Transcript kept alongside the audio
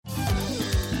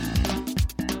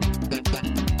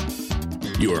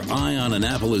Your Eye on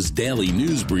Annapolis daily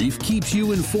news brief keeps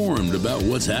you informed about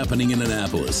what's happening in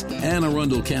Annapolis, Anne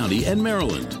Arundel County, and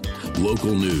Maryland.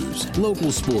 Local news,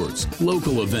 local sports,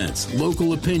 local events,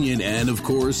 local opinion, and, of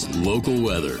course, local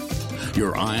weather.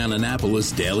 Your Eye on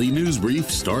Annapolis daily news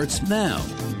brief starts now.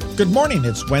 Good morning.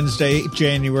 It's Wednesday,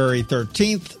 January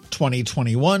 13th,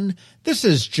 2021. This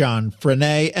is John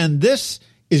Frenaye, and this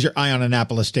is your Eye on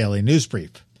Annapolis daily news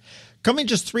brief. Coming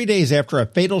just 3 days after a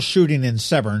fatal shooting in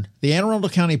Severn, the Anne Arundel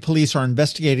County Police are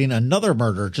investigating another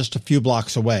murder just a few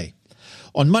blocks away.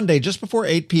 On Monday, just before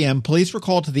 8 p.m., police were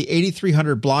called to the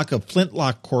 8300 block of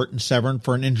Flintlock Court in Severn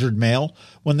for an injured male.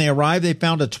 When they arrived, they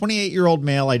found a 28-year-old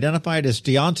male identified as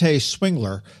Deontay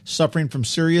Swingler suffering from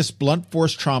serious blunt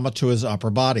force trauma to his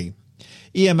upper body.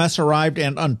 EMS arrived,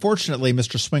 and unfortunately,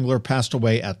 Mr. Swingler passed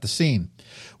away at the scene.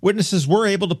 Witnesses were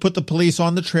able to put the police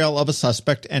on the trail of a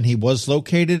suspect, and he was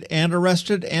located and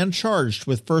arrested and charged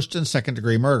with first and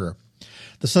second-degree murder.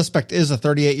 The suspect is a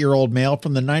 38-year-old male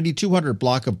from the 9200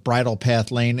 block of Bridle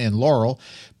Path Lane in Laurel.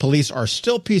 Police are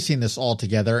still piecing this all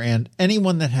together, and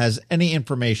anyone that has any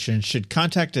information should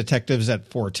contact detectives at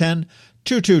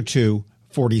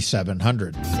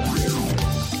 410-222-4700.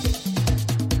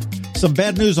 Some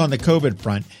bad news on the COVID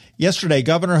front. Yesterday,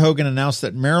 Governor Hogan announced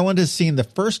that Maryland has seen the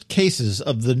first cases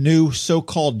of the new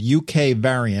so-called UK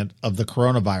variant of the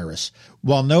coronavirus.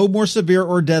 While no more severe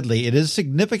or deadly, it is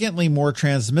significantly more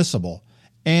transmissible,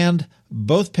 and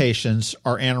both patients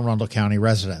are Anne Arundel County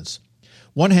residents.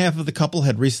 One half of the couple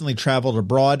had recently traveled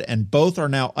abroad, and both are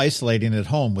now isolating at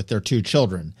home with their 2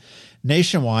 children.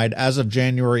 Nationwide, as of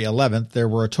January 11th, there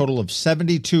were a total of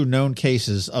 72 known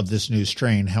cases of this new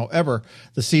strain. However,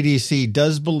 the CDC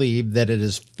does believe that it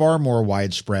is far more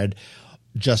widespread,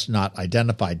 just not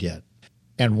identified yet.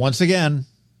 And once again,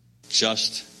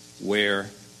 just wear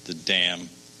the damn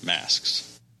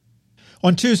masks.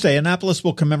 On Tuesday, Annapolis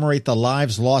will commemorate the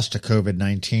lives lost to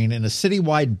COVID-19 in a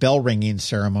citywide bell-ringing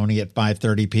ceremony at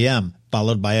 5:30 p.m.,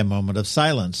 followed by a moment of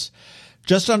silence.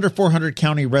 Just under 400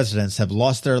 county residents have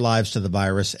lost their lives to the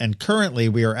virus, and currently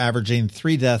we are averaging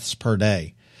 3 deaths per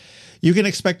day. You can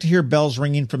expect to hear bells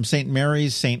ringing from St.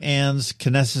 Mary's, St. Anne's,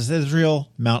 Knesset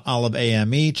Israel, Mount Olive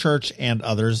AME Church, and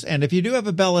others. And if you do have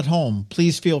a bell at home,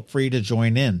 please feel free to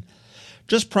join in.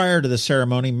 Just prior to the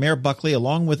ceremony, Mayor Buckley,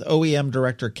 along with OEM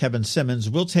Director Kevin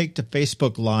Simmons, will take to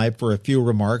Facebook Live for a few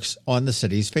remarks on the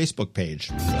city's Facebook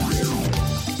page.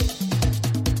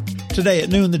 Today at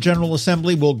noon, the General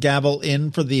Assembly will gavel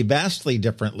in for the vastly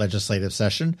different legislative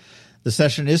session. The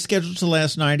session is scheduled to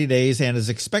last 90 days and is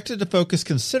expected to focus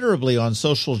considerably on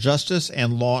social justice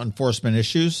and law enforcement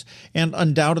issues, and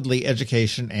undoubtedly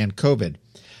education and COVID.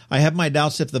 I have my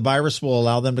doubts if the virus will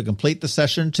allow them to complete the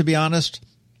session, to be honest.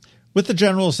 With the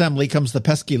General Assembly comes the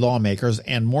pesky lawmakers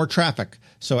and more traffic.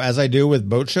 So as I do with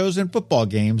boat shows and football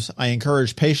games, I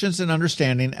encourage patience and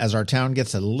understanding as our town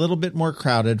gets a little bit more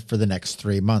crowded for the next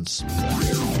 3 months.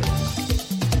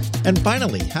 And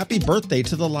finally, happy birthday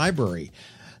to the library.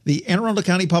 The Anne Arundel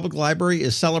County Public Library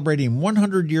is celebrating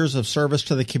 100 years of service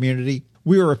to the community.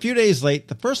 We were a few days late.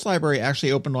 The first library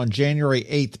actually opened on January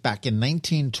 8th back in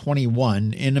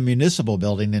 1921 in a municipal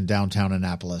building in downtown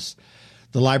Annapolis.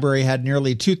 The library had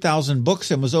nearly 2,000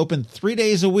 books and was open 3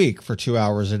 days a week for 2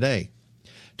 hours a day.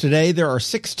 Today, there are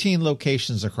 16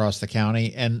 locations across the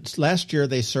county, and last year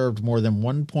they served more than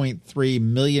 1.3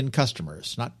 million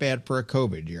customers. Not bad for a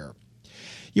COVID year.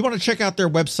 You want to check out their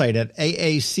website at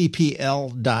aacpl.net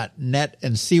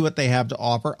and see what they have to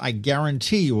offer. I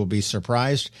guarantee you will be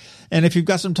surprised. And if you've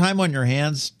got some time on your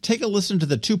hands, take a listen to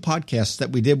the 2 podcasts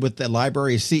that we did with the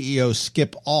library CEO,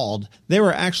 Skip Auld. They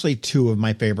were actually 2 of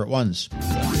my favorite ones.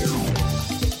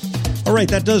 All right,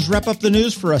 that does wrap up the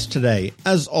news for us today.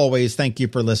 As always, thank you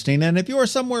for listening. And if you are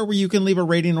somewhere where you can leave a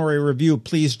rating or a review,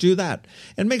 please do that.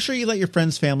 And make sure you let your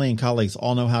friends, family, and colleagues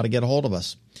all know how to get a hold of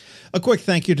us. A quick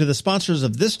thank you to the sponsors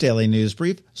of this daily news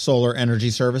brief, Solar Energy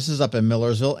Services up in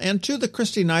Millersville, and to the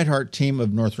Christy Neidhart team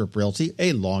of Northrop Realty,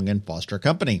 a Long and Foster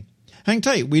company. Hang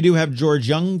tight. We do have George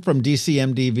Young from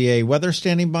DCMDVA Weather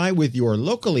standing by with your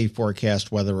locally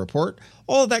forecast weather report.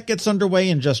 All of that gets underway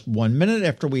in just 1 minute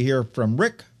after we hear from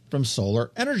Rick from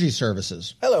Solar Energy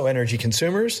Services. Hello, energy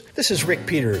consumers. This is Rick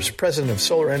Peters, president of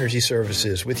Solar Energy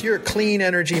Services, with your Clean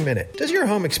Energy Minute. Does your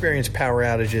home experience power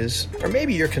outages? Or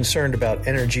maybe you're concerned about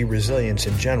energy resilience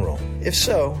in general? If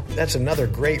so, that's another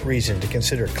great reason to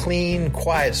consider clean,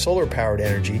 quiet solar-powered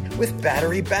energy with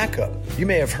battery backup. You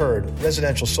may have heard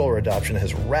residential solar adoption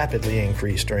has rapidly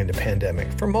increased during the pandemic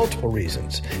for multiple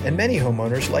reasons, and many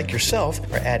homeowners like yourself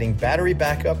are adding battery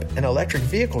backup and electric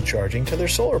vehicle charging to their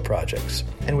solar projects.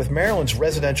 And with Maryland's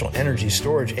residential energy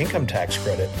storage income tax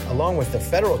credit, along with the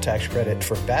federal tax credit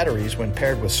for batteries when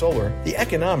paired with solar, the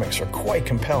economics are quite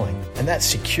compelling, and that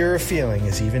secure feeling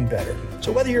is even better.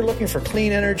 So whether you're looking for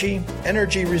clean energy,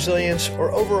 energy resilience,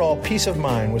 or overall peace of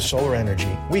mind with solar energy,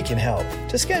 we can help.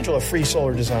 To schedule a free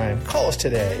solar design, call us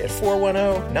today at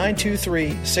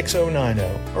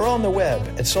 410-923-6090 or on the web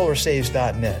at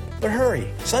solarsaves.net. But hurry,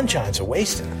 sunshine's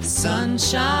a-wasting.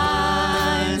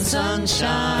 Sunshine,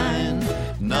 sunshine,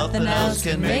 nothing else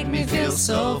can make me feel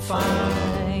so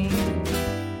fine.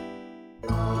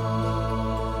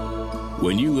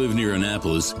 When you live near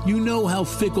Annapolis, you know how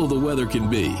fickle the weather can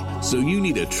be. So you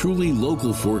need a truly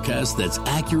local forecast that's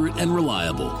accurate and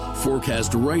reliable.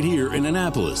 Forecast right here in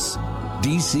Annapolis.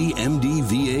 DCMD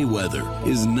VA weather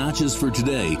is not just for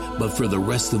today, but for the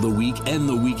rest of the week and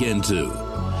the weekend too.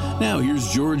 Now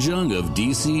here's George Young of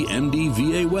DCMD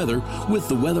VA weather with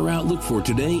the weather outlook for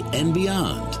today and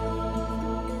beyond.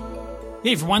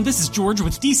 Hey everyone, this is George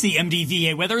with DCMD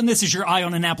VA Weather, and this is your Eye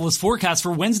on Annapolis forecast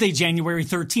for Wednesday, January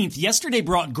 13th. Yesterday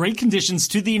brought great conditions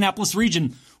to the Annapolis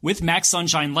region with max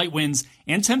sunshine, light winds,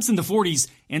 and temps in the 40s,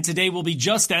 and today will be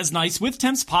just as nice with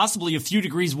temps possibly a few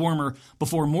degrees warmer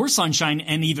before more sunshine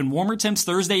and even warmer temps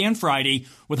Thursday and Friday,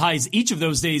 with highs each of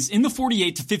those days in the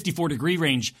 48 to 54 degree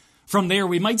range. From there,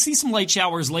 we might see some light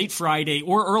showers late Friday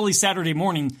or early Saturday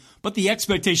morning, but the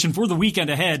expectation for the weekend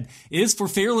ahead is for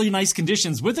fairly nice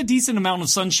conditions with a decent amount of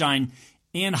sunshine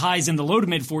and highs in the low to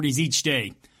mid 40s each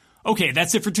day. Okay,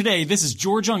 that's it for today. This is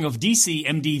George Young of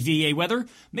DCMD VA Weather.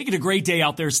 Make it a great day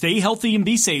out there. Stay healthy and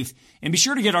be safe. And be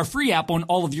sure to get our free app on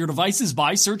all of your devices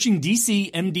by searching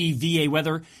DCMD VA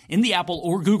Weather in the Apple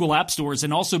or Google App Stores.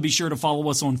 And also be sure to follow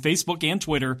us on Facebook and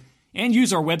Twitter. And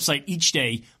use our website each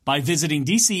day by visiting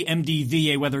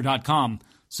DCMDVAweather.com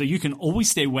so you can always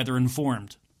stay weather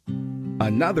informed.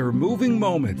 Another moving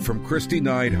moment from Christy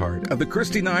Neidhart of the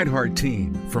Christy Neidhart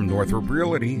team from Northrop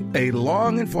Realty, a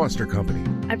Long & Foster company.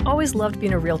 I've always loved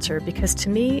being a realtor because to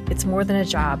me, it's more than a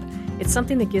job. It's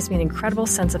something that gives me an incredible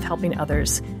sense of helping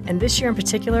others. And this year in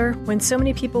particular, when so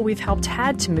many people we've helped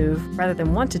had to move rather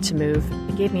than wanted to move,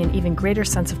 it gave me an even greater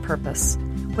sense of purpose.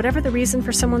 Whatever the reason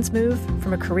for someone's move,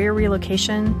 from a career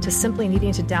relocation to simply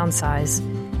needing to downsize,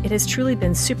 it has truly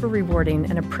been super rewarding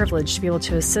and a privilege to be able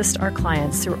to assist our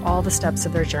clients through all the steps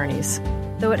of their journeys.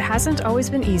 Though it hasn't always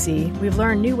been easy, we've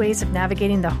learned new ways of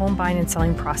navigating the home buying and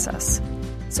selling process.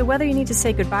 So whether you need to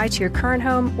say goodbye to your current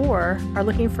home or are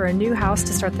looking for a new house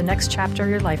to start the next chapter of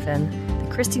your life in, the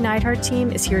Christy Neidhart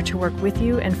team is here to work with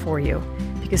you and for you,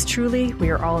 because truly we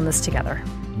are all in this together.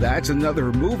 That's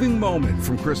another moving moment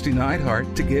from Christy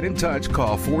Neidhart. To get in touch,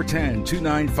 call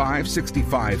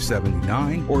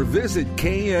 410-295-6579 or visit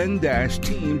kn-team.com.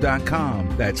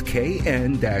 That's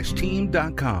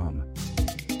kn-team.com.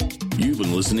 You've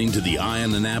been listening to the Eye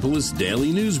on Annapolis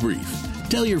Daily News Brief.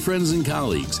 Tell your friends and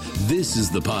colleagues, this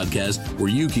is the podcast where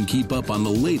you can keep up on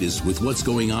the latest with what's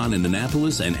going on in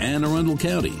Annapolis and Anne Arundel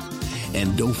County.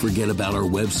 And don't forget about our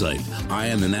website,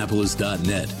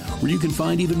 eyeonannapolis.net, where you can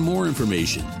find even more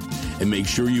information. And make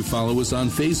sure you follow us on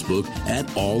Facebook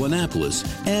at All Annapolis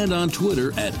and on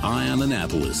Twitter at Eye on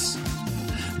Annapolis.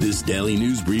 This Daily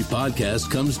News Brief podcast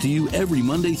comes to you every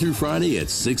Monday through Friday at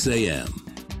 6 a.m.